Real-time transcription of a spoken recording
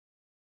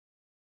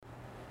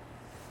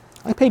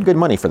I paid good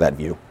money for that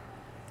view.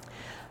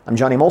 I'm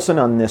Johnny Molson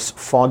on this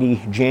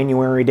foggy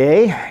January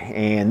day,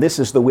 and this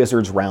is the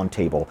Wizards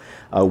Roundtable,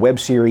 a web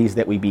series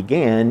that we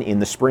began in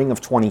the spring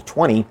of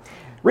 2020,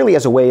 really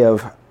as a way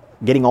of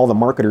getting all the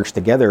marketers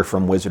together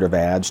from Wizard of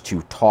Ads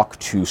to talk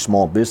to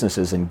small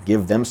businesses and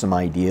give them some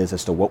ideas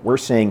as to what we're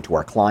saying to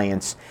our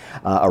clients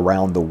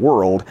around the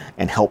world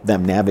and help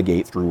them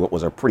navigate through what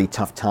was a pretty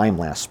tough time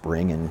last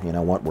spring. And you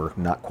know what, we're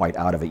not quite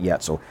out of it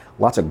yet. So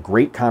lots of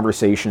great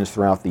conversations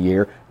throughout the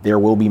year. There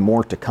will be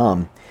more to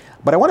come.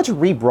 But I wanted to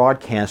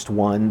rebroadcast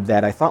one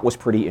that I thought was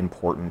pretty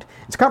important.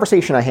 It's a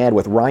conversation I had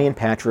with Ryan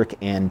Patrick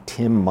and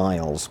Tim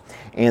Miles.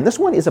 And this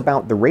one is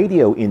about the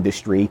radio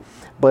industry,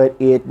 but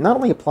it not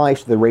only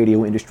applies to the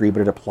radio industry,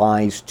 but it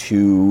applies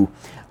to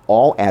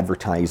all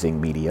advertising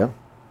media.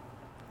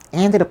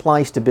 And it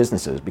applies to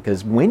businesses,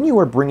 because when you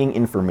are bringing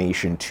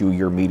information to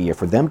your media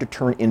for them to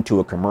turn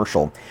into a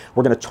commercial,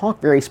 we're going to talk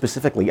very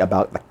specifically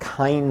about the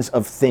kinds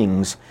of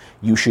things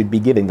you should be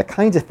giving, the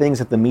kinds of things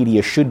that the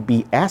media should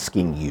be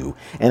asking you.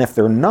 And if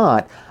they're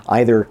not,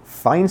 either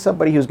find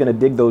somebody who's going to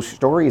dig those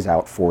stories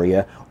out for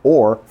you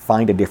or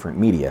find a different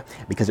media,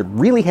 because it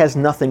really has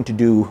nothing to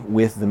do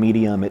with the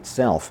medium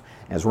itself.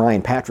 As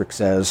Ryan Patrick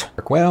says,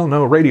 well,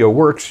 no, radio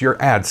works,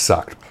 your ads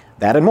sucked.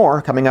 That and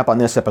more coming up on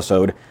this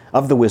episode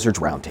of the Wizards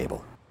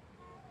Roundtable.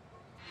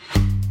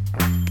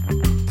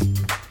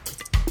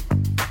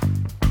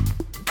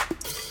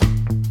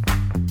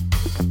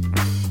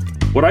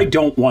 What I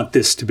don't want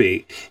this to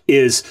be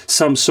is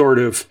some sort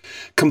of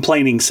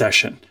complaining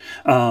session,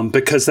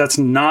 because that's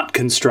not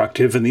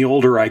constructive. And the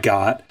older I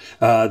got,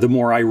 the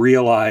more I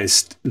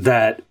realized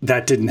that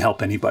that didn't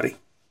help anybody.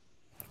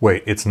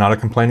 Wait, it's not a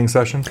complaining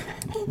session?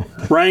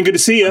 Ryan, good to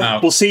see you.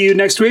 We'll see you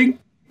next week.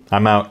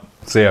 I'm out.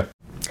 See ya.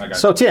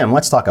 So Tim,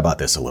 let's talk about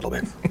this a little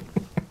bit.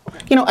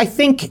 You know, I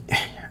think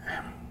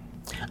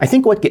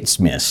what gets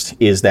missed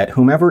is that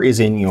whomever is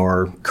in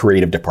your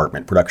creative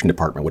department, production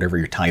department, whatever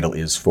your title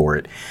is for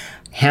it,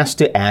 has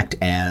to act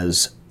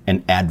as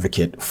an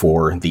advocate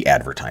for the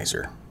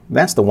advertiser.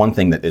 That's the one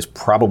thing that is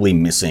probably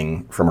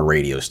missing from a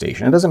radio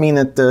station. It doesn't mean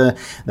that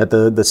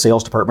the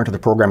sales department or the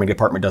programming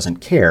department doesn't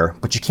care,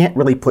 but you can't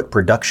really put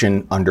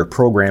production under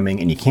programming,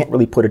 and you can't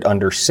really put it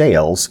under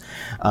sales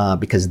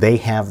because they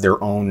have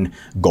their own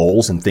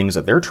goals and things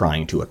that they're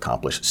trying to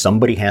accomplish.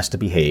 Somebody has to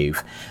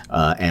behave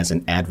as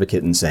an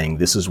advocate in saying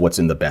this is what's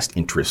in the best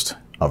interest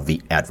of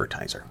the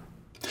advertiser.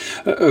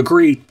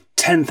 Agree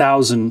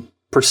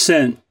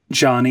 10,000%.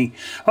 Johnny.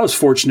 I was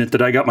fortunate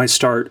that I got my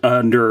start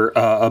under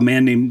a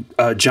man named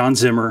John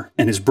Zimmer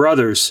and his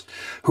brothers,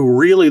 who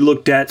really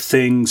looked at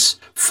things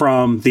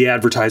from the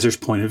advertiser's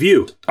point of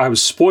view. I was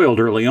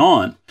spoiled early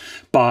on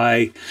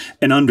by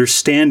an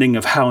understanding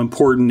of how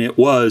important it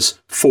was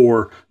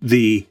for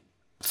the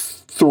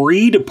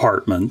three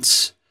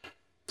departments,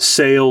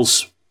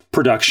 sales,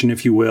 production,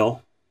 if you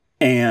will,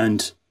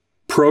 and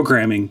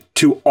programming,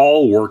 to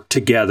all work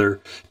together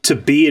to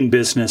be in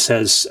business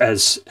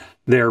as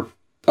their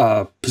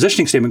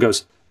positioning statement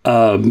goes,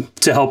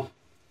 to help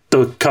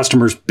the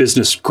customer's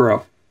business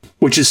grow,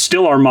 which is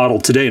still our model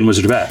today in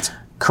Wizard of Ads.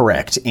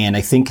 Correct. And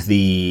I think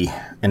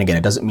and again,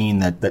 it doesn't mean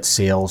that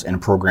sales and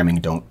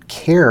programming don't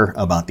care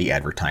about the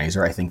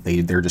advertiser. I think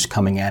they're just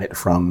coming at it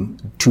from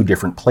two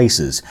different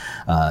places.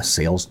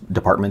 Sales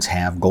departments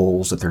have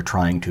goals that they're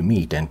trying to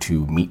meet, and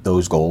to meet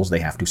those goals,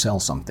 they have to sell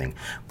something.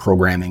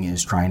 Programming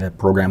is trying to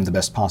program the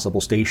best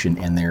possible station,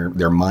 and their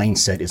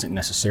mindset isn't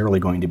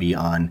necessarily going to be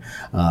on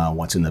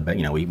what's in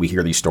the, we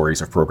hear these stories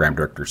of program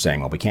directors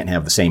saying, well, we can't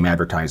have the same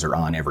advertiser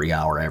on every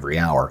hour,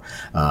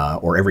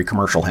 or every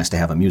commercial has to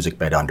have a music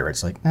bed under it.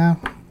 It's like,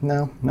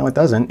 no, it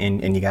doesn't.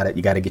 And you got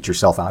to get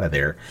yourself out of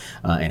there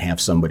and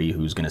have somebody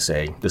who's going to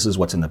say, this is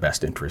what's in the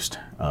best interest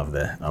of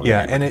the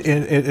and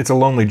it's a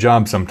lonely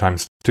job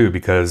sometimes too,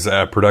 because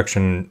a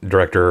production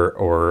director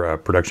or a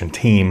production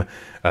team,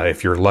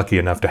 if you're lucky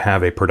enough to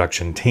have a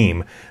production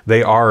team,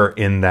 they are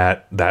in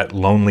that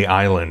lonely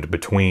island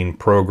between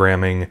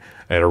programming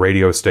at a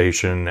radio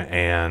station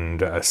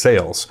and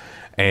sales.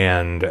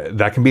 And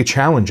that can be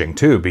challenging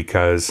too,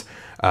 because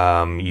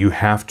you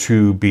have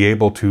to be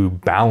able to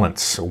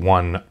balance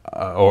one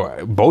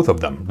or both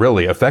of them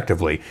really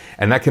effectively.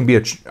 And that can be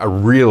a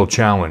real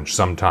challenge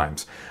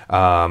sometimes.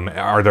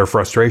 Are there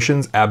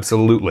frustrations?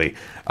 Absolutely.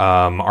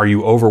 Are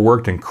you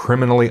overworked and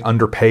criminally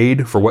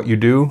underpaid for what you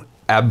do?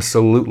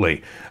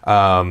 Absolutely.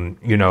 Do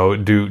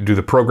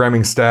the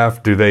programming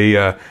staff, do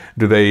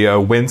they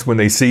wince when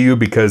they see you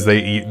because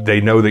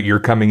they know that you're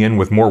coming in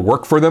with more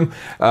work for them?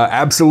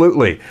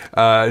 Absolutely.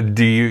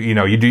 Do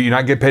you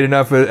not get paid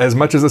enough as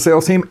much as the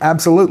sales team?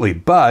 Absolutely.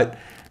 But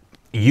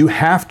you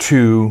have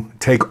to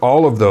take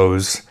all of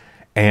those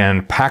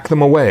and pack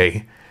them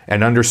away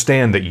and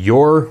understand that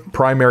your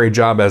primary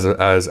job as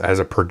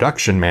a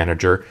production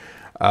manager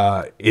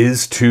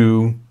is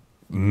to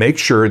make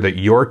sure that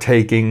you're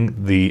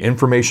taking the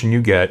information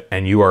you get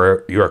and you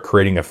are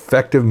creating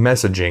effective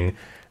messaging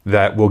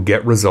that will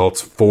get results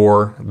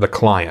for the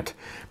client.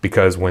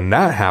 Because when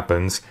that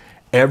happens,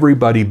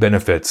 everybody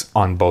benefits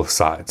on both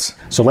sides.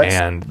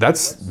 And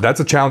that's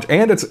a challenge,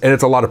 and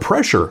it's a lot of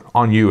pressure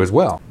on you as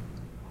well.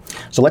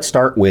 So let's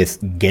start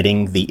with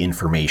getting the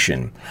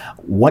information.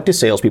 What do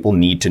salespeople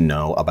need to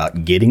know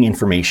about getting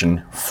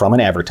information from an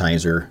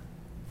advertiser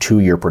to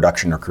your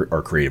production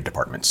or creative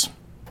departments?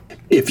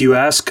 If you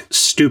ask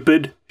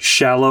stupid,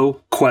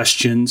 shallow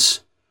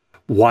questions,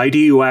 why do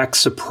you act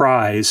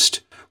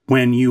surprised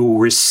when you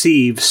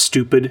receive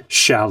stupid,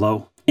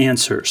 shallow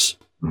answers?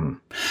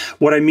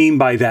 What I mean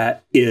by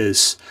that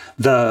is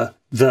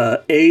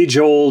the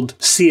age-old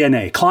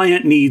CNA,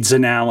 client needs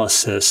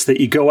analysis,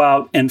 that you go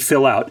out and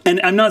fill out. And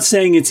I'm not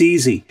saying it's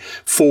easy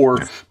for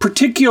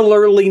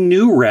particularly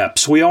new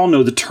reps. We all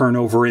know the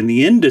turnover in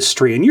the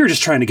industry, and you're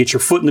just trying to get your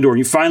foot in the door. And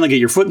you finally get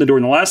your foot in the door,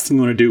 and the last thing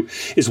you want to do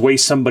is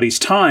waste somebody's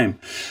time.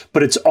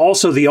 But it's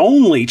also the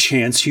only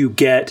chance you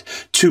get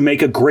to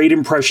make a great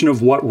impression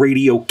of what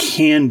radio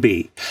can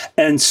be.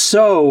 And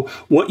so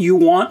what you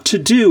want to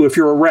do if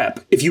you're a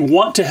rep, if you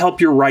want to help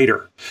your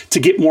writer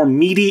to get more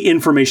meaty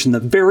information, the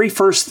very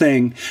first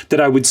thing that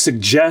I would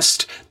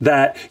suggest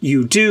that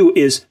you do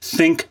is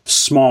think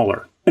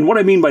smaller. And what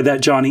I mean by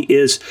that, Johnny,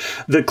 is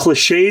the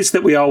cliches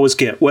that we always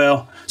get.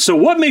 Well, so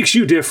what makes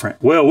you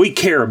different? Well, we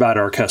care about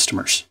our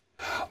customers.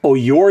 Oh,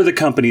 you're the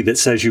company that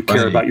says you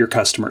care about your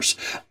customers.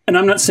 And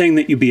I'm not saying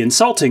that you be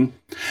insulting.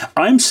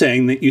 I'm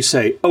saying that you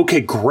say, okay,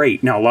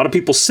 great. Now, a lot of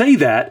people say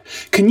that.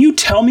 Can you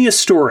tell me a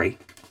story?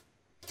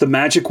 The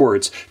magic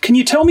words. Can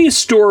you tell me a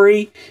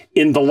story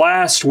in the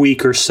last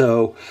week or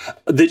so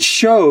that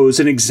shows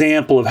an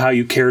example of how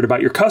you cared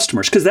about your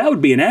customers? Because that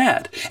would be an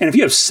ad. And if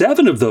you have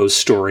 7 of those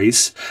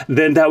stories,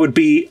 then that would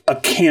be a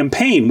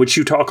campaign, which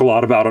you talk a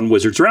lot about on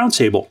Wizards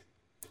Roundtable.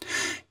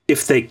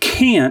 If they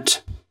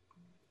can't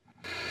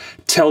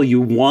tell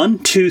you 1,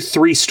 2,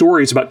 3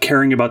 stories about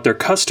caring about their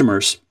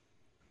customers,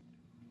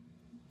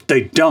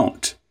 they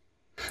don't.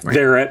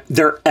 Right.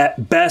 They're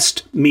at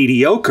best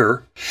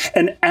mediocre,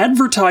 and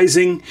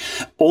advertising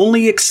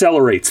only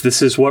accelerates.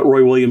 This is what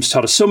Roy Williams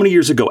taught us so many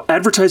years ago.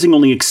 Advertising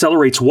only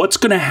accelerates what's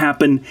going to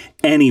happen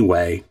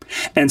anyway.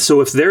 And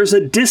so if there's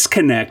a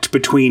disconnect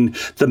between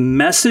the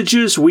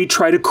messages we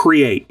try to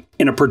create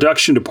in a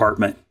production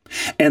department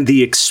and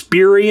the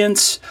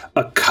experience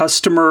a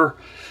customer,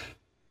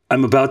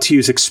 I'm about to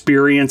use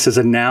experience as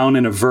a noun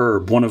and a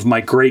verb. One of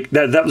my great,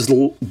 that was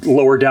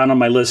lower down on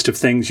my list of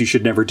things you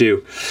should never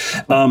do.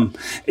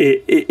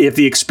 If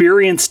the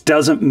experience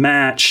doesn't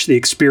match the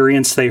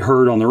experience they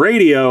heard on the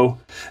radio,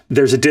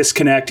 there's a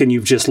disconnect and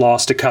you've just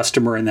lost a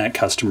customer and that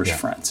customer's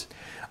friends.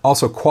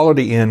 Also,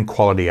 quality in,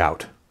 quality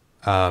out.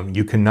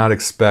 You cannot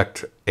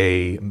expect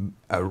a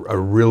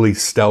really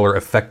stellar,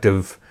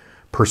 effective,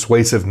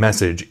 persuasive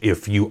message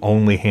if you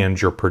only hand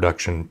your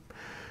production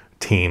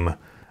team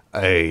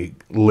a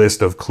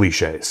list of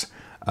cliches.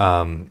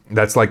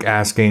 That's like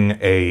asking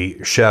a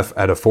chef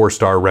at a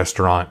 4-star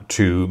restaurant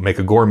to make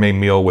a gourmet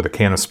meal with a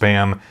can of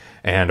Spam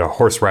and a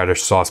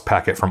horseradish sauce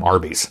packet from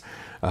Arby's.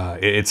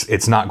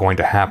 It's not going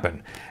to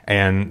happen.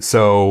 And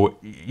so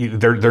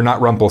they're not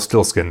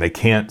Rumpelstiltskin. They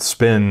can't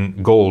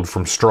spin gold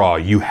from straw.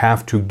 You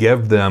have to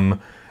give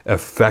them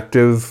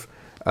effective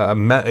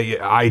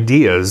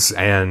ideas,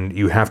 and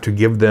you have to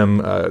give them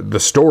the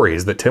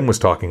stories that Tim was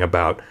talking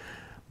about,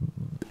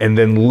 and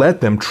then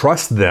let them,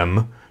 trust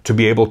them to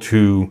be able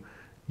to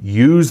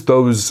use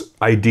those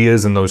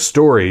ideas and those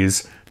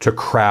stories to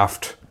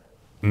craft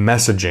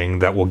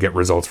messaging that will get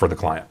results for the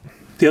client.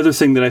 The other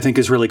thing that I think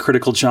is really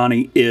critical,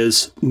 Johnny,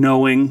 is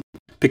knowing,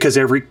 because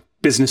every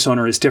business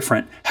owner is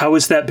different, how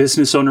is that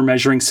business owner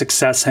measuring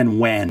success and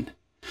when?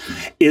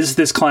 Is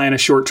this client a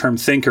short-term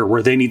thinker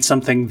where they need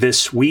something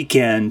this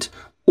weekend,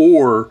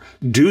 or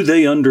do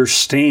they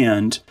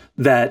understand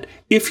that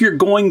if you're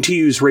going to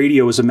use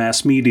radio as a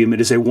mass medium,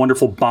 it is a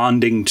wonderful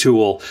bonding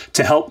tool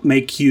to help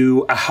make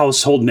you a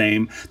household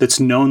name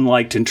that's known,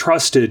 liked, and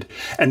trusted,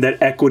 and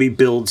that equity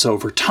builds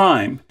over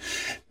time?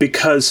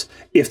 Because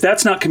if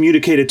that's not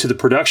communicated to the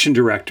production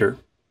director,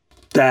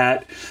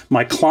 that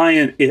my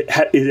client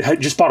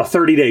had just bought a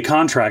 30-day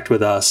contract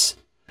with us,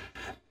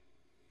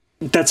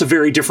 that's a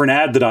very different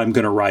ad that I'm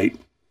going to write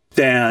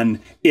than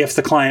if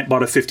the client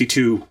bought a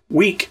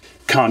 52-week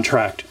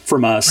contract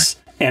from us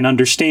and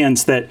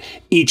understands that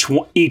each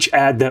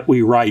ad that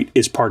we write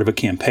is part of a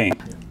campaign.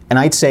 And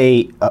I'd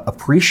say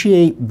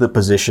appreciate the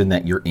position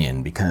that you're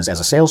in, because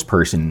as a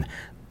salesperson,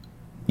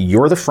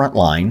 you're the front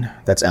line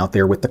that's out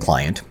there with the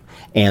client.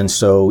 And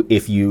so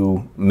if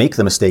you make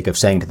the mistake of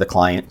saying to the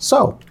client,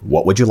 so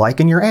what would you like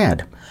in your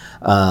ad?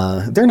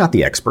 They're not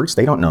the experts.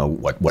 They don't know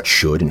what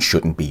should and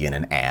shouldn't be in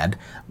an ad.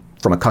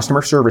 From a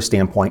customer service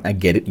standpoint, I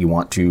get it. You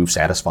want to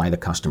satisfy the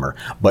customer,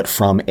 but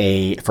from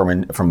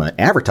an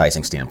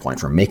advertising standpoint,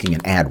 from making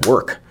an ad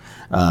work,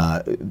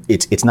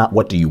 it's not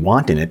what do you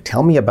want in it.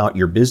 Tell me about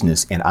your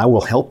business, and I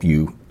will help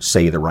you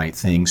say the right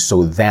thing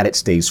so that it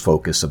stays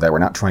focused, so that we're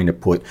not trying to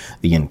put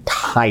the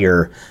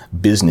entire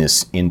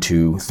business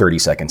into 30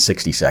 seconds,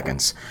 60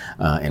 seconds,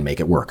 and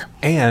make it work.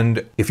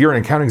 And if you're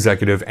an account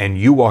executive and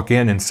you walk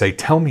in and say,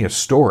 "Tell me a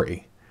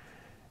story,"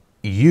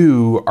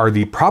 you are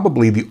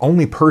probably the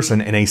only person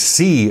in a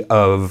sea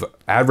of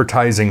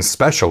advertising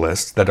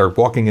specialists that are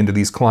walking into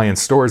these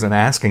clients' stores and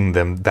asking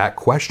them that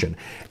question.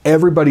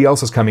 Everybody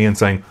else is coming in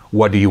saying,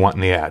 what do you want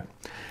in the ad?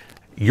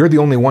 You're the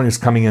only one who's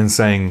coming in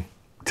saying,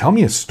 tell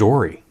me a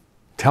story.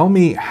 Tell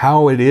me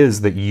how it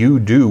is that you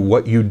do,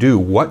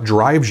 what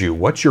drives you,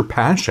 what's your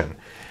passion.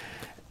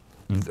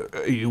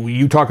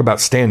 You talk about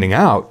standing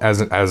out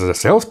as a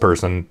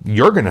salesperson,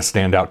 you're going to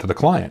stand out to the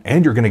client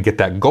and you're going to get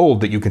that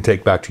gold that you can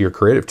take back to your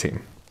creative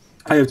team.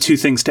 I have two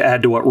things to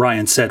add to what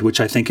Ryan said,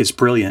 which I think is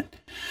brilliant.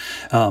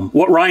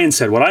 What Ryan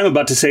said, what I'm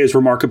about to say is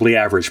remarkably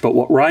average, but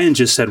what Ryan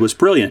just said was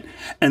brilliant.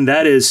 And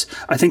that is,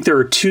 I think there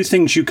are two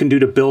things you can do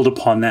to build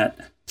upon that.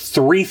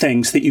 Three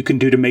things that you can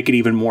do to make it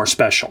even more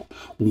special.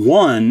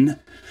 One,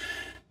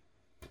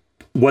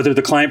 whether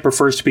the client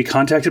prefers to be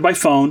contacted by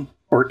phone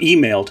or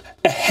emailed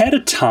ahead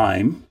of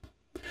time,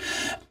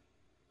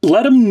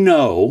 let them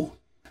know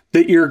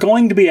that you're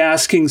going to be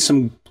asking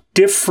some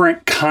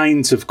different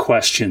kinds of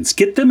questions.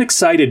 Get them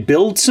excited,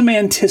 build some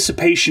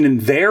anticipation in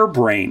their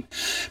brain.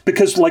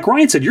 Because like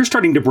Ryan said, you're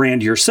starting to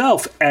brand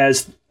yourself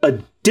as a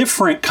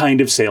different kind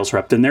of sales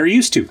rep than they're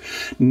used to.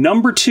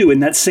 Number two,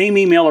 in that same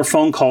email or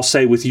phone call,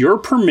 say, with your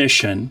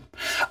permission,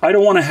 I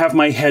don't want to have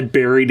my head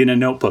buried in a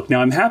notebook.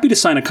 Now, I'm happy to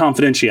sign a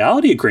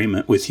confidentiality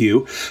agreement with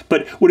you,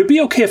 but would it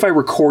be okay if I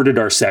recorded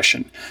our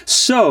session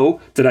so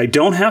that I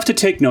don't have to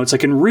take notes? I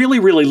can really,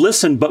 really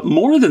listen. But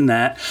more than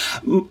that,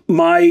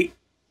 my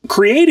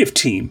creative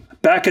team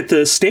back at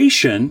the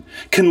station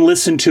can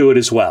listen to it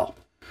as well.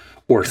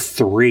 Or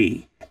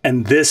three,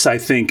 and this, I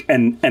think,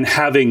 and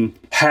having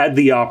had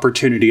the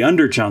opportunity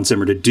under John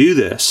Zimmer to do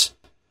this,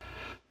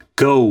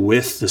 go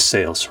with the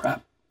sales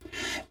rep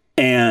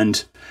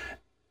and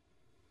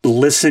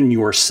listen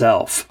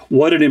yourself.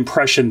 What an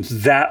impression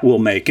that will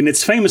make. And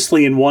it's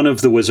famously in one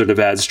of the Wizard of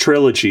Ads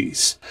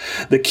trilogies.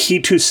 The key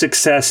to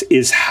success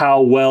is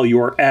how well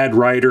your ad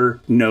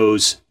writer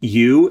knows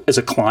you as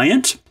a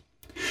client.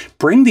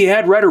 Bring the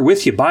ad writer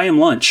with you. Buy him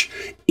lunch.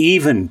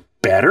 Even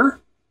better,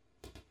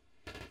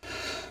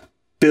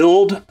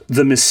 build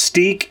the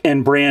mystique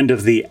and brand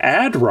of the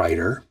ad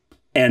writer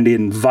and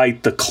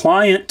invite the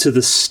client to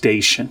the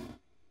station.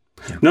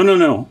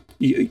 No.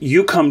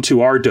 You come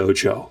to our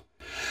dojo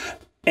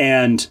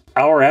and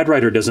our ad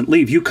writer doesn't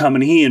leave. You come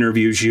and he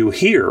interviews you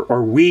here,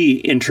 or we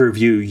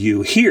interview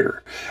you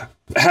here.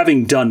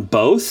 Having done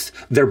both,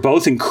 they're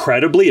both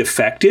incredibly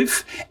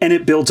effective, and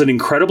it builds an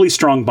incredibly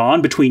strong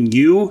bond between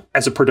you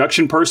as a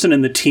production person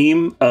and the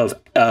team of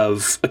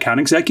account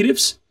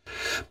executives.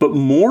 But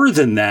more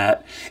than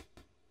that,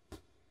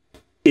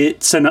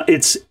 it's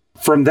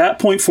from that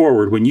point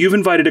forward, when you've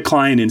invited a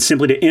client in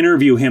simply to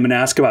interview him and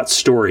ask about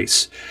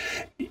stories,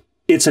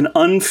 it's an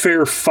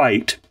unfair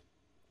fight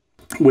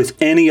with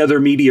any other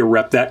media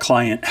rep that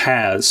client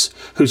has,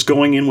 who's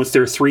going in with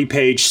their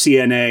 3-page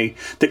CNA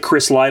that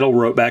Chris Lytle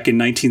wrote back in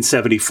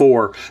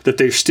 1974 that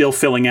they're still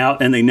filling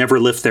out and they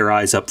never lift their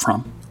eyes up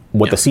from.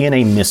 What the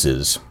CNA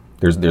misses,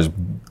 there's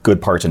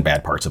good parts and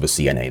bad parts of a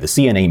CNA. The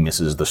CNA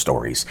misses the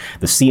stories.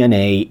 The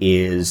CNA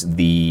is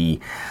the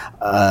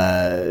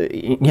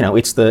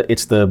it's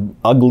the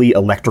ugly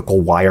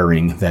electrical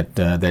wiring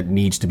that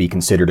needs to be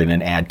considered in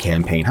an ad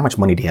campaign. How much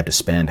money do you have to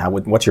spend?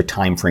 What's your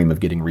time frame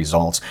of getting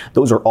results?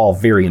 Those are all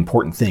very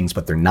important things,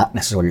 but they're not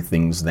necessarily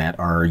things that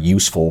are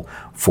useful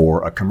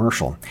for a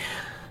commercial.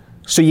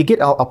 So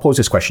I'll pose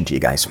this question to you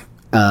guys.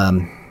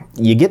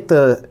 You get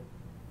the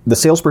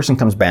salesperson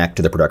comes back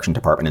to the production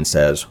department and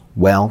says,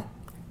 well,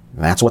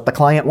 that's what the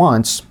client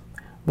wants.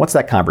 What's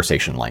that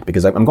conversation like?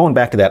 Because I'm going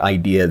back to that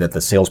idea that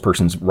the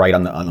salesperson's right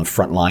on the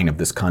front line of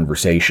this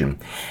conversation.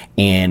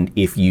 And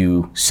if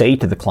you say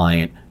to the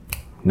client,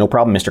 no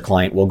problem, Mr.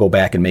 Client, we'll go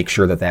back and make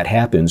sure that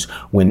happens,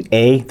 when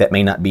it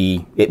may not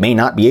be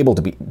able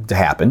to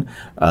happen.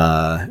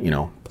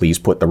 Please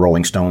put the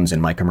Rolling Stones in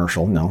my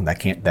commercial. No, that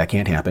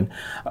can't happen.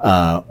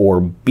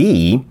 Or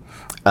B,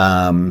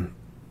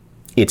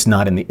 it's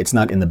not in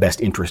the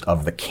best interest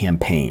of the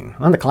campaign.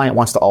 And the client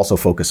wants to also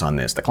focus on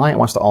this. The client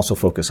wants to also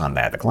focus on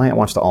that. The client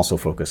wants to also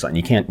focus on.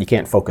 You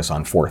can't focus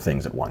on 4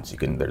 things at once.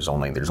 There's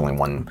only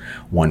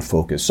one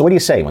focus. So what do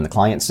you say when the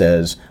client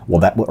says,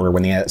 when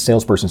the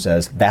salesperson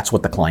says, that's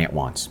what the client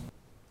wants?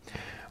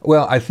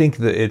 Well, I think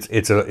that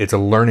it's a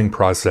learning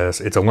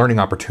process. It's a learning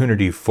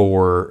opportunity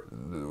for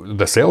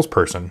the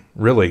salesperson,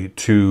 really,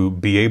 to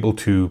be able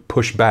to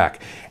push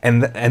back,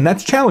 and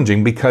that's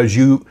challenging because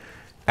you,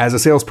 as a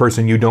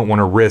salesperson, you don't want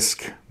to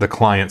risk the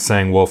client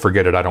saying, well,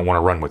 forget it, I don't want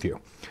to run with you.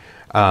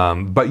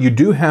 But you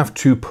do have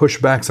to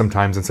push back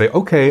sometimes and say,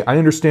 okay, I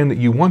understand that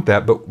you want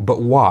that, but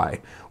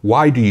why?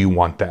 Why do you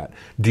want that?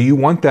 Do you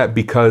want that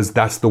because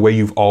that's the way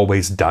you've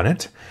always done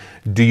it?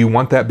 Do you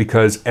want that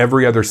because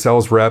every other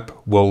sales rep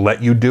will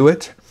let you do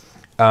it?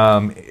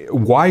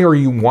 Why are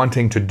you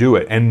wanting to do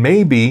it? And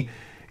maybe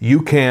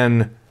you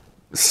can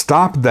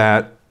stop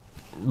that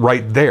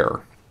right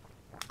there.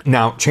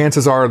 Now,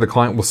 chances are the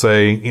client will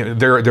say,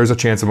 there's a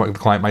chance the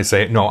client might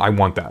say, no, I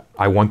want that.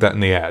 I want that in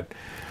the ad.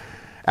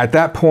 At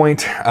that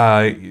point,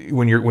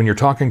 when you're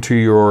talking to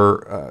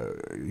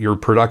your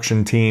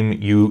production team,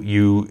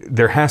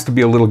 there has to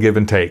be a little give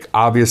and take.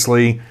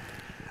 Obviously,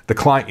 the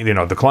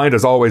client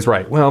is always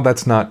right. Well,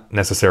 that's not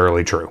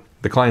necessarily true.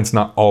 The client's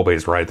not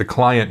always right. The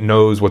client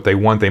knows what they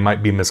want. They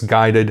might be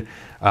misguided.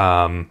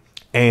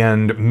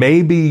 And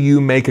maybe you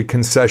make a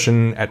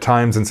concession at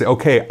times and say,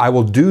 okay, I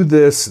will do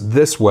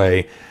this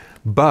way,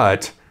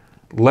 but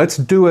let's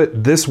do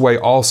it this way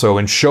also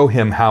and show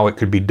him how it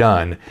could be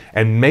done.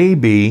 And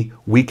maybe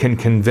we can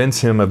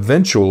convince him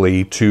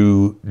eventually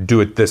to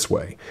do it this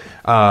way.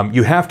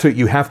 You have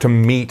to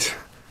meet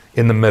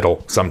in the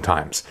middle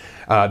sometimes.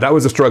 That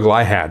was a struggle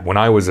I had when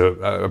I was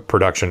a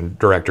production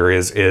director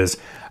is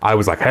I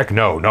was like, heck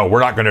no,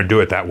 we're not going to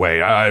do it that way.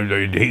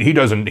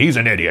 He's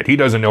an idiot. He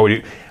doesn't know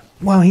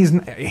well,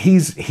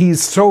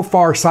 he's so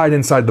far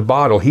inside the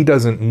bottle, he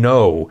doesn't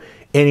know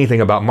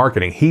anything about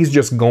marketing. He's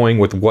just going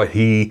with what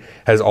he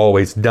has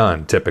always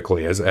done,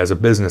 typically as a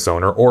business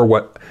owner, or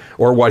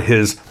what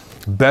his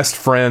best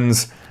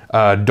friend's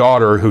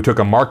daughter who took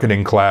a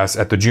marketing class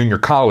at the junior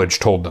college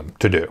told them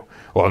to do.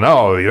 Well,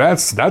 no,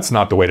 that's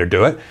not the way to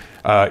do it.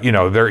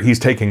 He's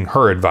taking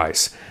her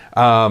advice.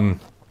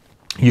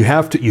 You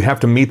have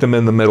to meet them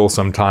in the middle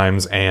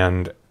sometimes,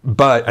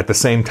 but at the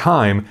same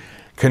time,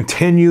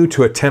 continue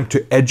to attempt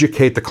to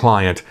educate the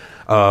client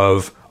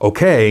of,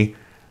 okay,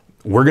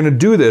 we're going to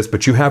do this,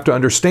 but you have to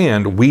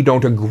understand we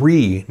don't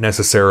agree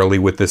necessarily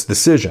with this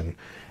decision.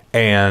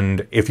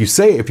 And if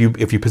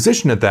you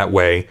position it that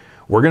way,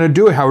 we're going to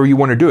do it however you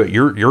want to do it.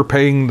 You're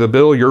paying the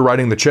bill, you're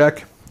writing the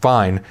check,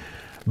 fine.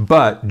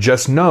 But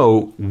just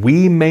know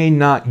you may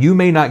not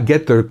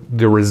get the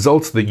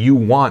results that you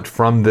want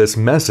from this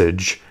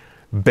message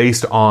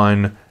based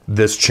on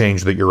this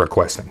change that you're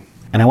requesting.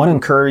 And I want to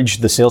encourage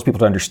the salespeople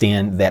to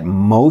understand that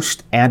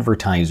most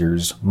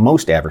advertisers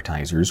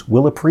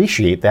will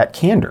appreciate that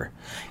candor.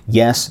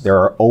 Yes, there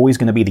are always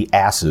going to be the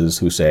asses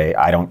who say,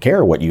 I don't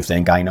care what you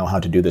think, I know how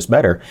to do this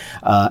better.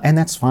 And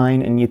that's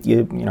fine, and you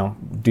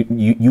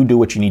do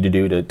what you need to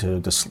do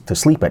to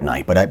sleep at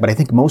night. But I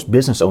think most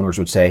business owners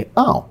would say,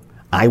 oh,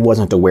 I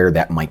wasn't aware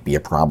that might be a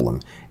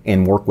problem,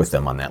 and work with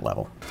them on that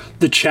level.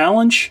 The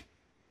challenge,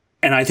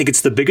 and I think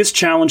it's the biggest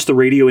challenge the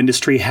radio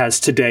industry has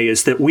today,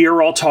 is that we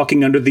are all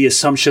talking under the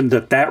assumption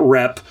that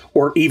rep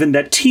or even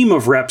that team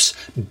of reps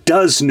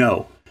does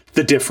know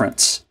the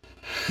difference.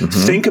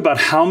 Mm-hmm. Think about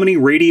how many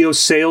radio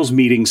sales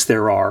meetings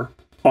there are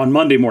on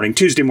Monday morning,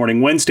 Tuesday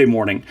morning, Wednesday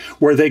morning,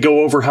 where they go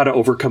over how to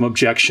overcome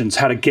objections,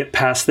 how to get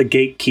past the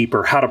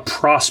gatekeeper, how to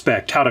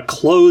prospect, how to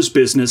close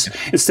business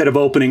instead of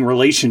opening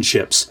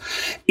relationships.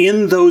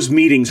 In those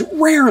meetings,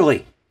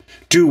 rarely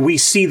do we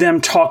see them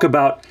talk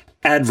about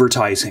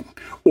advertising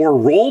or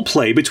role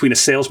play between a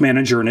sales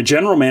manager and a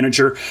general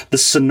manager, the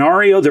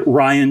scenario that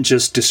Ryan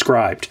just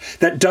described.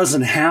 That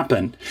doesn't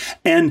happen.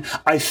 And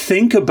I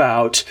think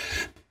about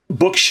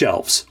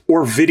bookshelves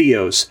or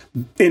videos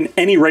in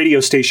any radio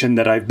station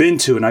that I've been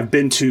to, and I've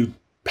been to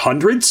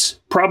hundreds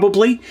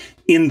probably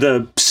in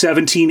the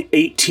 17,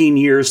 18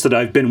 years that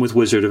I've been with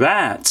Wizard of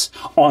Ads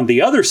on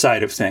the other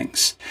side of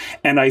things.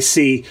 And I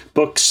see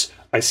books.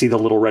 I see the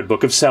Little Red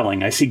Book of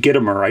Selling. I see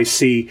Gitomer. I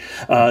see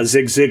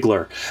Zig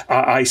Ziglar.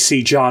 I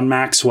see John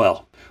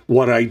Maxwell.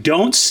 What I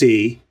don't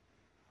see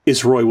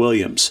is Roy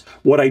Williams.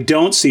 What I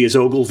don't see is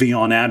Ogilvy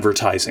on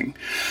advertising.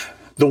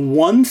 The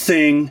one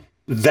thing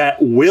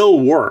that will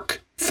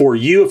work for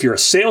you, if you're a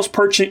sales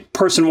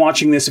person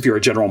watching this, if you're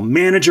a general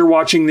manager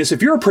watching this,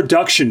 if you're a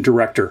production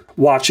director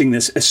watching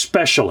this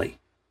especially,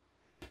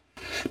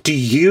 do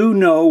you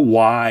know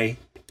why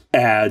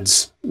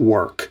ads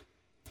work?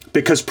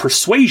 Because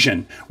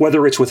persuasion,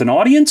 whether it's with an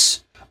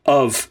audience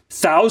of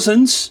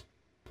thousands,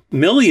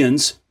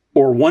 millions,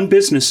 or one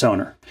business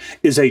owner,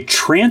 is a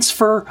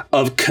transfer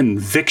of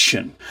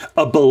conviction,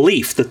 a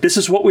belief that this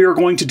is what we are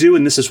going to do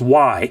and this is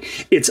why.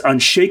 It's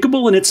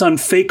unshakable and it's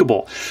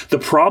unfakeable. The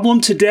problem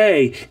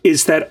today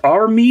is that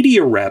our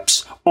media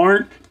reps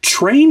aren't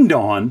trained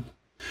on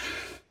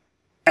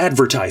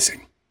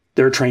advertising.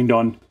 They're trained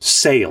on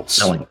sales.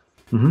 Selling.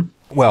 Mm-hmm.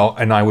 Well,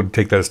 and I would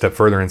take that a step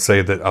further and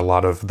say that a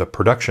lot of the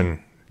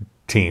production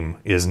team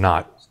is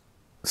not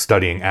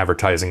studying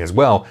advertising as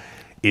well.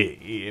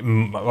 A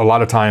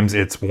lot of times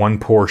it's one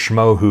poor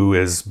schmo who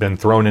has been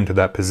thrown into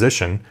that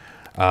position,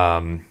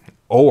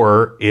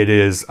 or it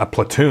is a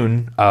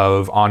platoon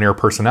of on-air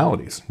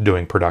personalities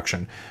doing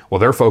production. Well,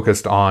 they're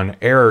focused on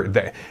air.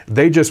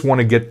 They just want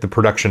to get the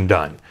production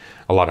done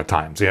a lot of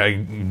times. Yeah,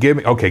 give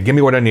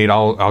me what I need.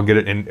 I'll get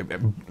it.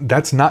 And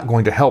that's not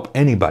going to help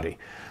anybody.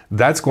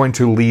 That's going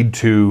to lead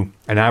to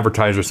an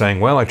advertiser saying,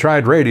 well, I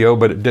tried radio,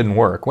 but it didn't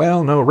work.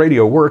 Well, no,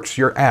 radio works.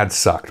 Your ad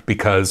sucked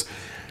because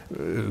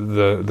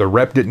the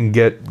rep didn't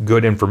get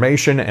good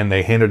information and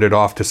they handed it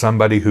off to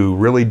somebody who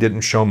really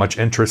didn't show much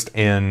interest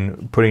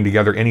in putting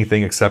together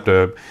anything except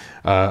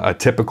a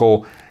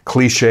typical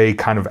cliche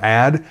kind of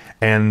ad.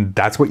 And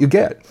that's what you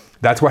get.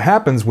 That's what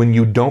happens when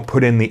you don't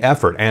put in the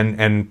effort.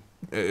 And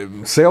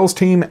sales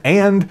team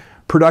and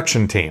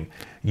production team,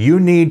 you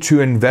need to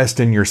invest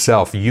in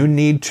yourself. You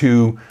need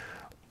to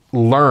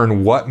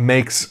learn what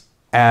makes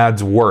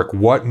ads work,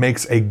 what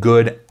makes a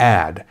good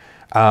ad.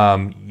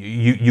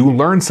 You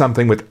learn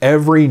something with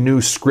every new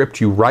script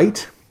you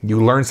write.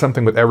 You learn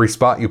something with every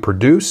spot you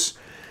produce.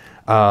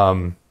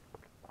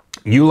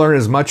 you learn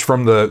as much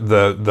from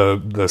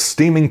the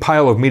steaming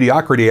pile of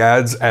mediocrity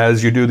ads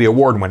as you do the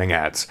award-winning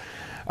ads.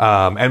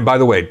 And by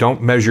the way,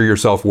 don't measure your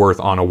self-worth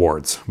on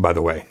awards, by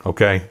the way,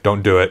 okay?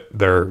 Don't do it.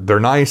 They're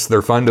nice,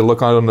 they're fun to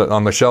look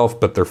on the shelf,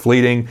 but they're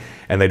fleeting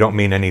and they don't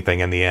mean anything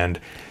in the end.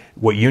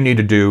 What you need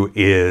to do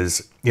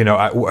is,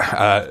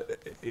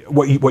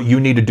 what you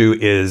need to do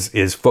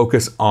is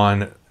focus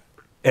on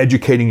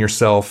educating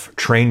yourself,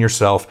 train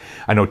yourself.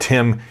 I know,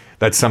 Tim,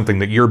 that's something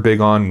that you're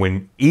big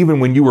on. Even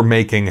when you were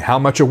making how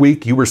much a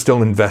week, you were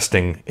still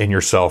investing in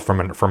yourself from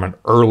an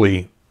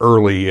early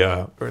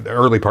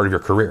part of your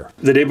career.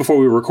 The day before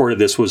we recorded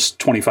this was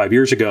 25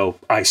 years ago.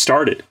 I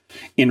started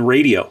in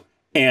radio,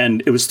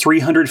 and it was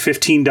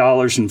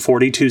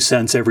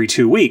 $315.42 every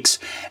 2 weeks.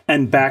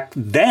 And back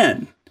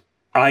then,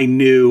 I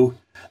knew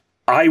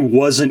I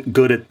wasn't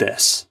good at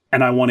this,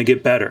 and I want to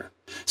get better.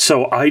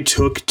 So I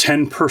took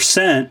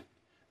 10%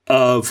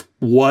 of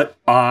what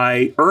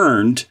I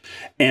earned.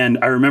 And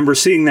I remember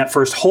seeing that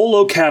first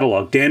Holo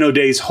catalog, Dan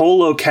O'Day's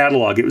Holo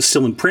catalog. It was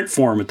still in print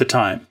form at the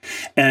time.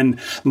 And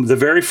the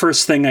very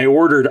first thing I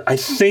ordered, I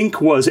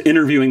think, was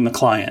Interviewing the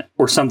Client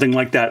or something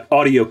like that,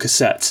 audio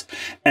cassettes.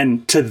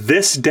 And to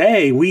this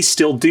day, we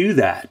still do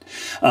that.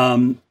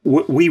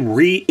 We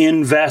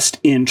reinvest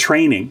in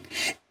training.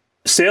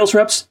 Sales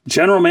reps,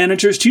 general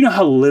managers, do you know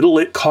how little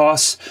it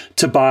costs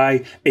to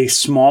buy a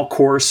small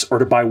course or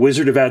to buy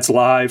Wizard of Ads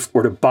Live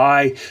or to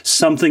buy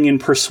something in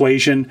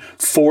Persuasion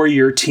for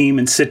your team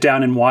and sit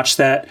down and watch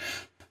that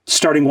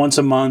starting once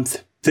a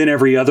month, then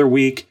every other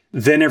week,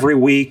 then every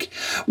week?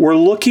 We're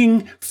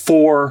looking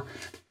for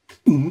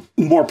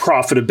more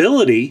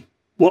profitability.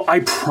 Well,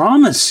 I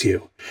promise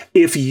you,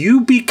 if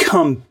you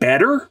become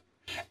better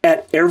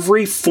at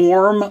every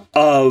form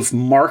of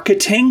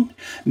marketing,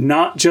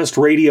 not just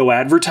radio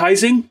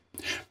advertising,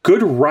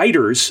 good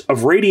writers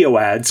of radio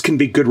ads can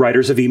be good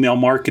writers of email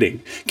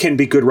marketing, can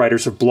be good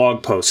writers of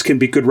blog posts, can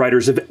be good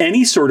writers of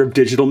any sort of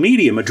digital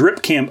medium,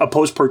 a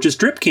post-purchase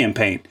drip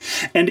campaign.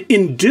 And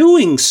in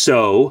doing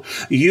so,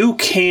 you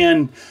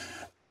can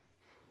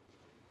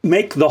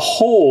make the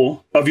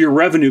whole of your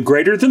revenue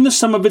greater than the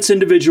sum of its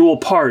individual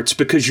parts,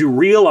 because you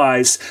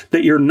realize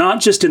that you're not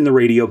just in the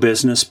radio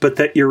business, but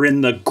that you're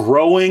in the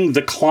growing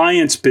the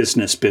client's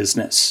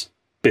business.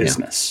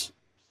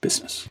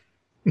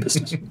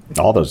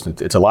 All those,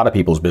 it's a lot of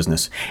people's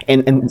business.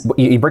 And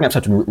you bring up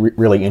something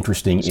really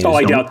interesting. So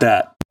I doubt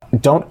that.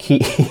 Don't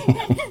keep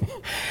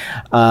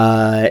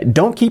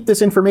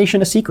this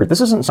information a secret. This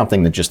isn't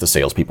something that just the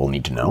salespeople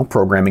need to know.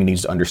 Programming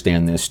needs to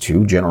understand this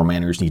too. General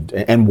managers need,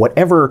 and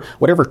whatever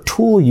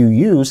tool you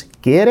use,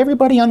 get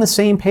everybody on the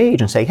same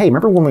page and say, hey,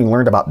 remember when we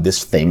learned about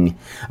this thing?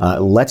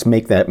 Let's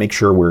make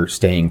sure we're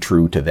staying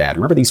true to that.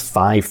 Remember these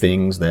 5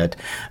 things that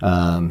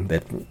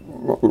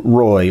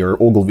Roy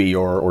or Ogilvy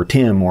or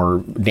Tim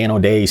or Dan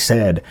O'Day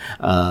said.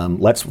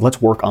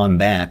 Let's work on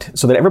that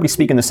so that everybody's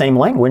speaking the same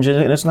language,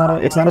 and it's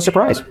not a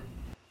surprise.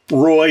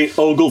 Roy,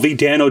 Ogilvy,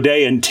 Dan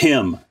O'Day, and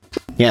Tim.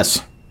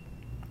 Yes,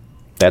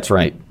 that's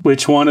right.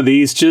 Which one of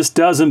these just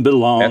doesn't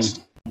belong?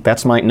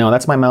 That's my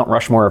Mount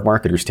Rushmore of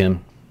marketers,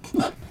 Tim.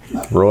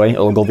 Roy,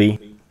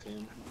 Ogilvy.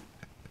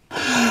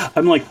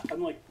 I'm like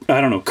I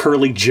don't know,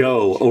 Curly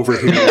Joe over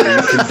here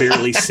where you can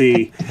barely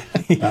see.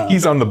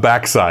 He's on the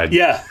backside.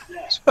 Yeah.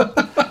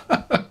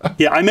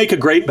 Yeah, I make a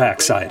great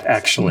backside,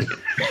 actually.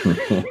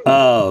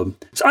 So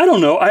I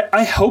don't know.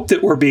 I hope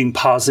that we're being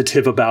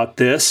positive about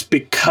this,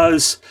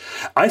 because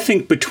I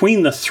think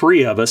between the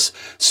 3 of us,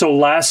 so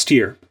last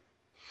year,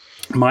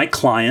 my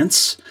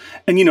clients,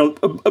 and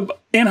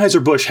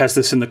Anheuser-Busch has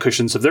this in the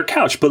cushions of their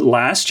couch, but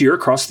last year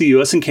across the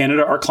U.S. and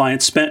Canada, our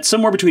clients spent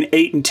somewhere between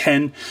 $8 and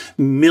 $10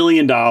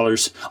 million on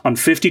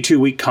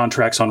 52-week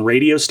contracts on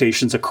radio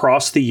stations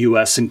across the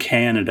U.S. and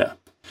Canada.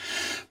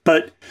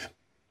 But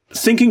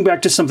thinking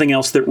back to something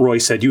else that Roy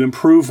said, you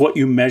improve what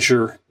you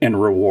measure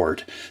and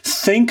reward.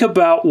 Think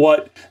about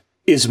what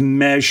is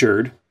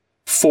measured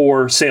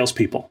for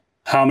salespeople.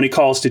 How many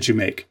calls did you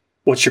make?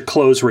 What's your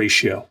close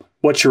ratio?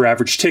 What's your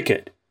average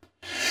ticket?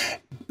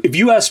 If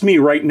you ask me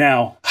right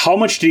now, how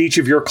much did each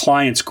of your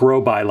clients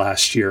grow by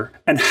last year?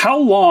 And how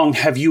long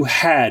have you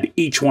had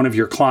each one of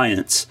your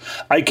clients?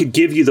 I could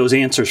give you those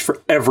answers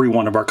for every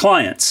one of our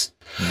clients.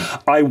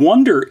 I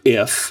wonder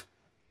if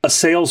a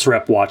sales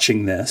rep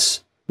watching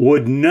this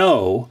would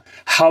know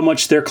how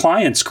much their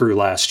clients grew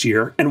last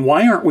year, and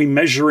why aren't we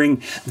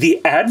measuring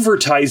the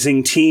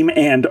advertising team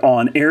and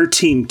on-air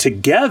team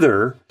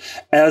together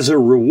as a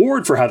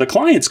reward for how the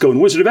clients go? In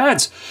Wizard of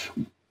Ads,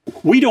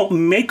 we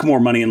don't make more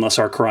money unless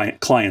our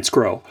clients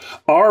grow.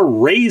 Our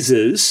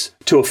raises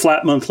to a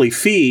flat monthly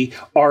fee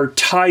are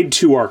tied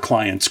to our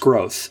clients'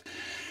 growth.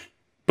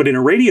 But in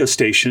a radio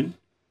station,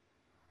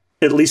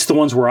 at least the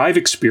ones where I've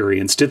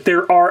experienced it,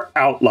 there are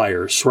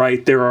outliers,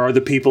 right? There are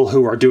the people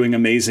who are doing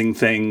amazing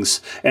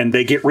things and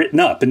they get written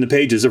up in the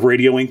pages of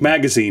Radio Ink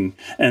magazine.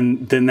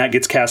 And then that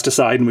gets cast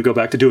aside and we go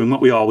back to doing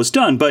what we always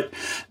done. But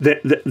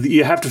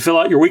you have to fill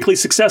out your weekly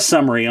success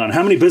summary on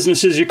how many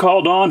businesses you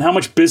called on, how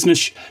much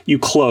business you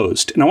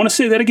closed. And I want to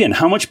say that again.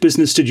 How much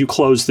business did you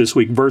close this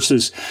week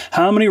versus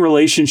how many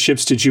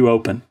relationships did you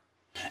open?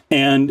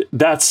 And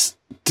that's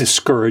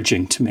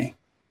discouraging to me.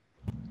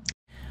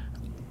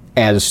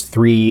 As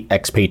 3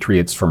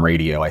 expatriates from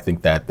radio, I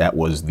think that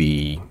was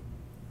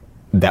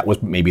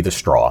maybe the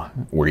straw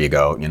where you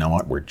go, you know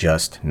what, we're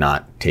just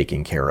not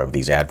taking care of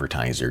these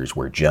advertisers.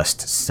 We're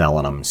just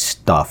selling them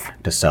stuff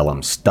to sell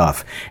them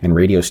stuff. And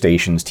radio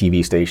stations,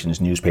 TV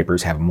stations,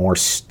 newspapers have more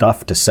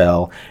stuff to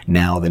sell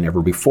now than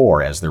ever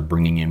before as they're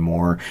bringing in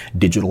more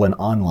digital and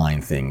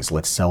online things.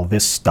 Let's sell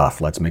this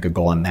stuff. Let's make a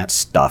goal on that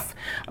stuff.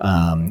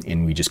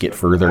 And we just get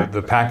further.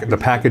 The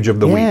package of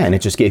the week. Yeah, and it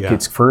just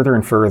gets further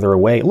and further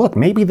away. Look,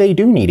 maybe they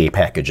do need a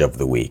package of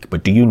the week,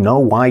 but do you know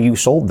why you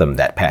sold them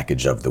that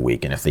package of the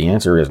week? And if the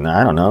answer is, no,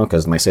 I don't know,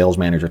 because my sales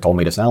manager told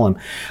me to sell them,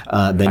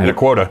 then I had a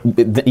quota.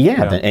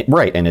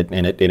 Right, and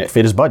it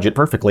fit his budget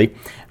perfectly.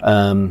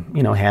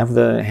 Have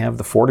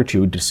the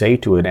fortitude to say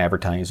to an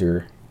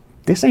advertiser,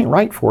 this ain't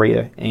right for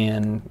you,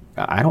 and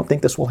I don't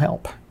think this will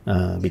help,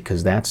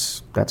 because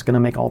that's going to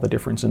make all the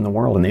difference in the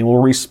world, and they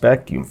will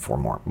respect you for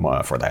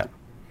that.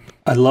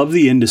 I love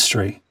the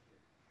industry.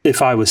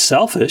 If I was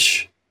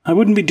selfish, I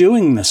wouldn't be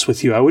doing this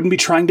with you. I wouldn't be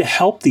trying to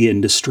help the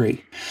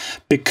industry,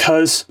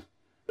 because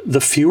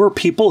the fewer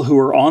people who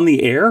are on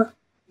the air,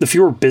 the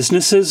fewer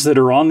businesses that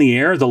are on the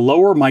air, the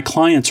lower my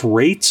clients'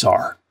 rates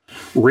are.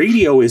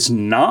 Radio is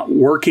not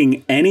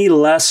working any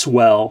less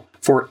well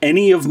for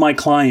any of my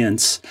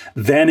clients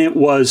than it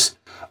was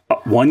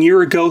 1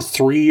 year ago,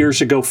 3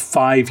 years ago,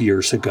 5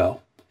 years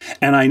ago.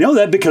 And I know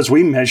that because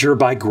we measure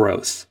by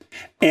growth.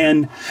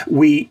 And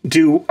we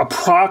do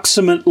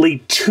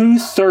approximately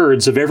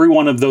 2/3 of every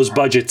one of those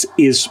budgets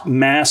is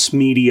mass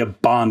media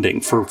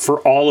bonding for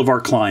all of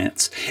our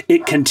clients.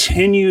 It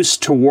continues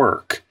to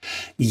work.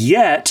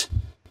 Yet,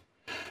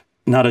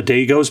 not a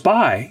day goes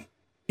by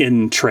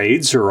in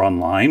trades or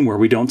online where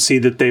we don't see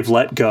that they've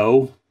let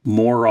go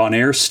more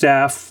on-air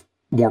staff,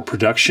 more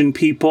production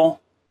people.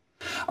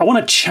 I want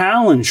to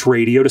challenge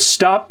radio to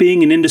stop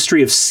being an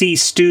industry of C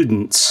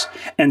students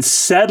and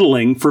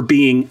settling for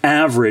being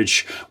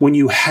average when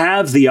you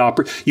have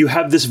you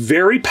have this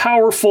very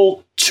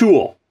powerful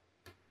tool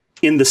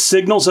in the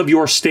signals of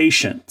your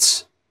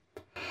stations.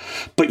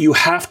 But you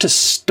have to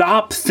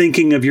stop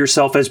thinking of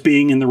yourself as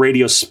being in the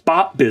radio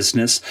spot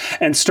business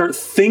and start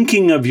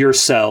thinking of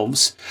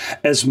yourselves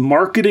as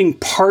marketing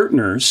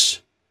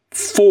partners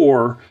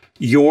for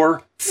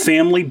your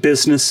family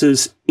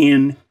businesses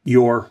in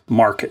your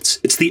markets.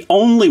 It's the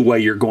only way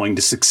you're going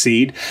to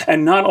succeed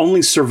and not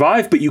only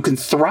survive, but you can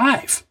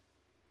thrive.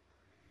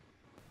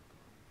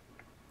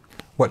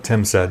 What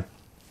Tim said.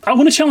 I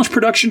want to challenge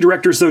production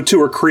directors, though, too,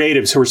 or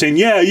creatives who are saying,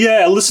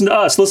 yeah, listen to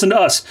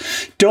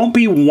us. Don't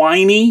be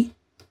whiny,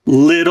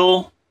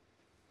 little,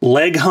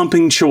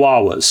 leg-humping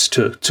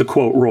chihuahuas, to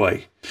quote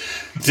Roy.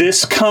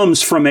 This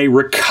comes from a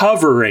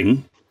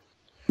recovering,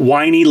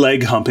 whiny,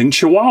 leg-humping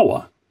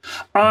chihuahua.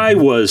 I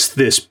was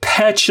this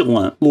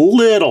petulant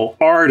little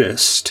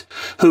artist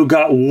who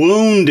got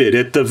wounded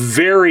at the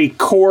very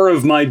core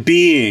of my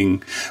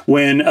being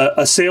when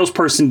a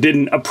salesperson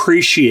didn't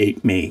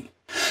appreciate me.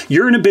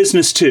 You're in a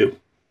business, too.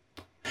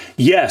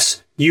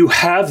 Yes, you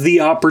have the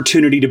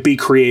opportunity to be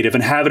creative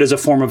and have it as a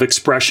form of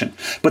expression.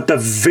 But the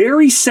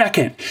very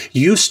second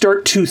you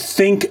start to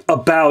think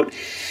about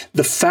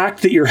the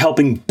fact that you're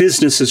helping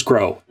businesses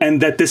grow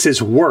and that this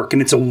is work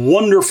and it's a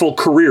wonderful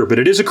career, but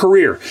it is a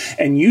career,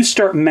 and you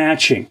start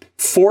matching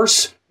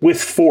force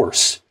with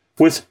force.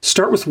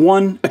 Start with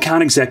one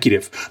account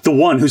executive, the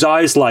one whose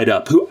eyes light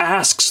up, who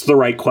asks the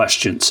right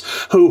questions,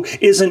 who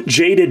isn't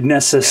jaded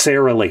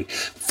necessarily.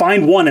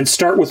 Find one and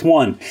start with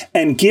one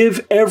and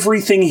give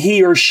everything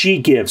he or she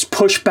gives.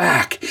 Push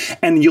back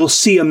and you'll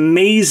see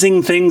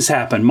amazing things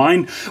happen.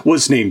 Mine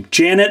was named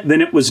Janet,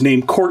 then it was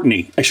named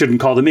Courtney. I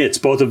shouldn't call them it's.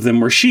 Both of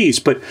them were she's,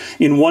 but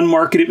in one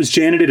market it was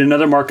Janet, in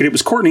another market it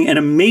was Courtney, and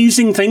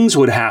amazing things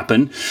would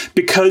happen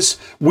because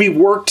we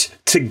worked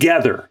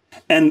together.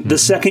 And the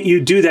second you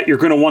do that, you're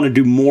going to want to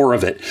do more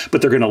of it. But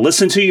they're going to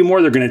listen to you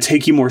more. They're going to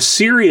take you more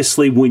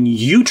seriously when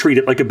you treat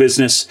it like a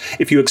business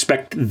if you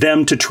expect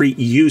them to treat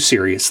you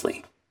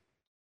seriously.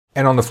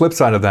 And on the flip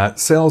side of that,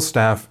 sales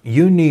staff,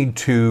 you need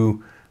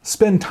to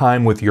spend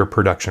time with your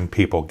production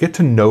people. Get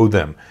to know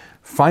them.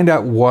 Find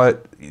out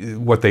what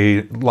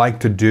they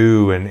like to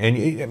do. And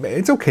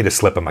it's okay to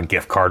slip them a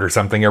gift card or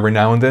something every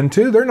now and then,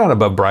 too. They're not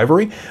above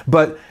bribery.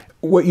 But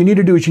what you need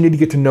to do is you need to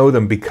get to know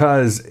them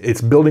because it's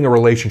building a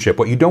relationship.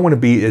 What you don't want to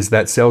be is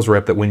that sales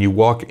rep that when you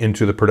walk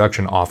into the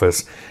production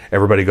office,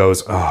 everybody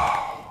goes,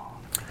 oh.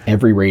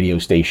 Every radio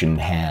station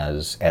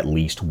has at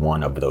least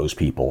one of those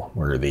people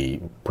where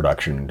the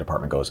production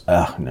department goes,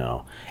 oh,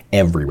 no.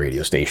 Every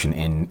radio station.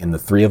 And the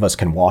three of us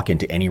can walk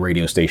into any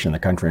radio station in the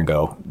country and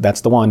go, that's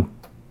the one.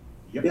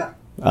 Yeah.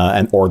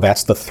 or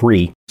that's the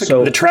 3.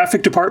 So the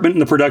traffic department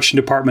and the production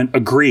department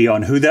agree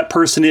on who that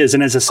person is.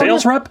 And as a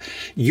sales rep,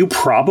 you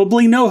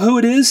probably know who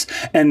it is.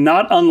 And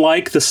not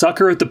unlike the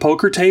sucker at the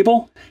poker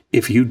table,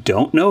 if you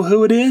don't know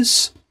who it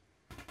is,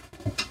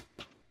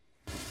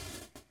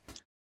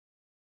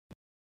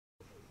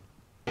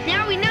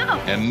 now we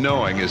know. And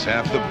knowing is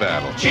half the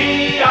battle.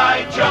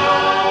 G.I.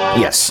 Joe!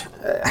 yes.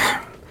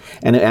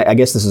 And I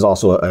guess this is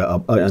also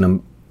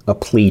a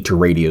plea to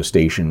radio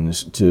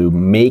stations to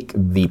make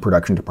the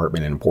production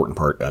department an important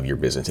part of your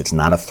business. It's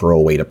not a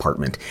throwaway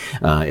department.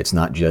 It's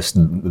not just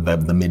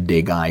the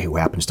midday guy who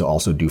happens to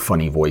also do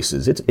funny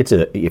voices.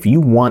 If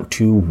you want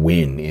to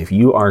win, if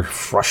you are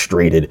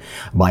frustrated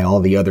by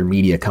all the other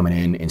media coming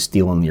in and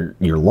stealing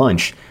your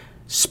lunch,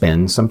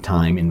 spend some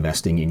time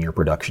investing in your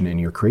production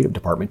and your creative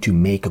department to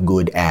make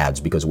good ads,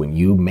 because when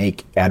you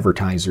make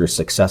advertisers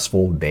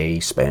successful, they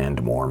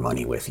spend more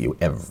money with you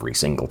every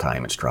single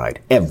time it's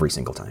tried. Every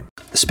single time.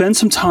 spend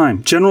some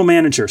time, general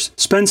managers,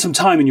 spend some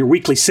time in your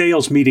weekly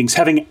sales meetings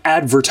having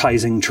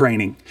advertising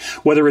training,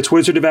 whether it's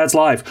Wizard of Ads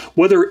Live,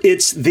 whether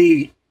it's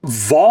the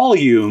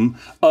volume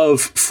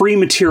of free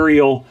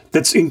material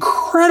that's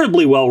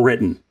incredibly well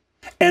written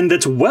and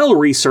that's well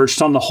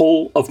researched on the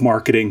whole of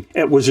marketing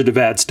at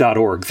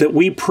wizardofads.org that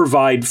we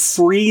provide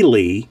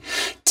freely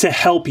to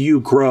help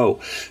you grow.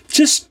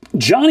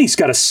 Johnny's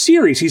got a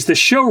series. He's the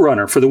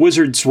showrunner for the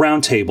Wizards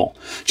Roundtable.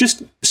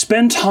 Just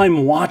spend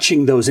time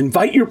watching those.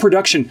 Invite your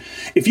production.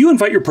 If you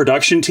invite your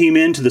production team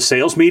into the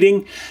sales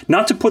meeting,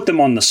 not to put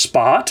them on the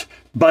spot,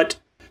 but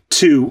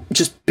to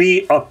just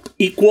be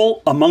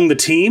equal among the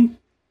team,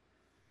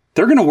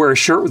 they're going to wear a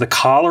shirt with a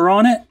collar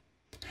on it,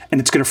 and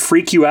it's going to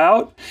freak you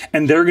out,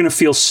 and they're going to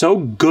feel so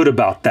good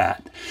about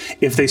that.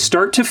 If they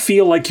start to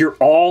feel like you're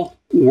all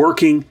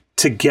working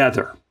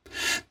together.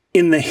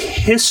 In the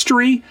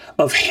history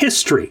of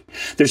history,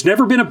 there's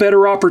never been a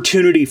better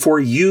opportunity for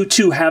you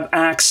to have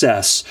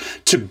access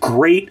to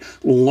great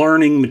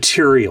learning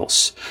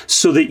materials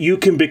so that you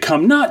can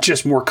become not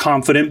just more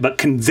confident, but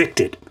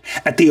convicted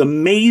at the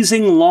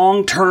amazing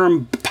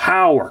long-term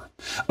power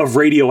of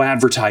radio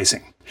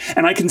advertising.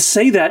 And I can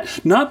say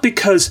that not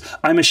because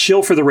I'm a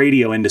shill for the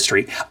radio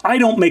industry. I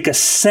don't make a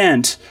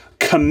cent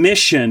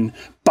commission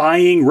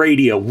buying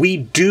radio. We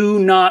do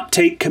not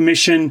take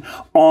commission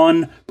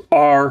on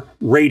our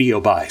radio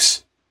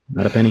buys.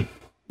 Not a penny.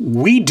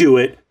 We do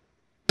it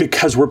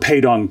because we're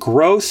paid on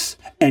growth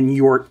and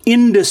your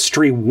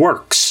industry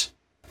works.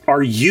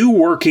 Are you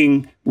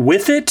working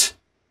with it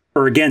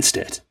or against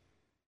it?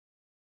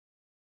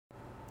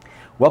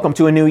 Welcome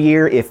to a new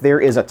year. If there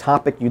is a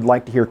topic you'd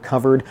like to hear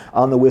covered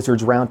on the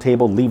Wizards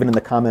Roundtable, leave it in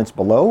the comments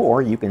below,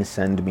 or you can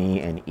send me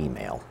an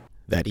email.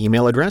 That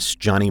email address,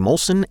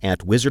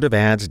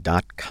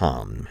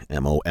 johnnymolson@wizardofads.com.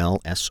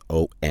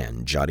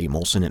 MOLSON, Johnny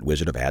Molson at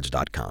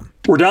wizardofads.com.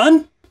 We're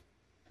done?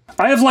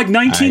 I have like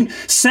 19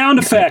 sound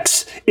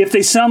effects. If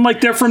they sound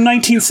like they're from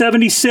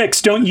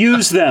 1976, don't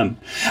use them.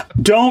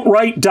 Don't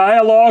write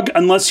dialogue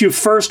unless you've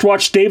first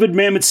watched David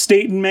Mamet's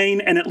State and Maine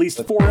and at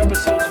least 4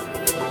 episodes.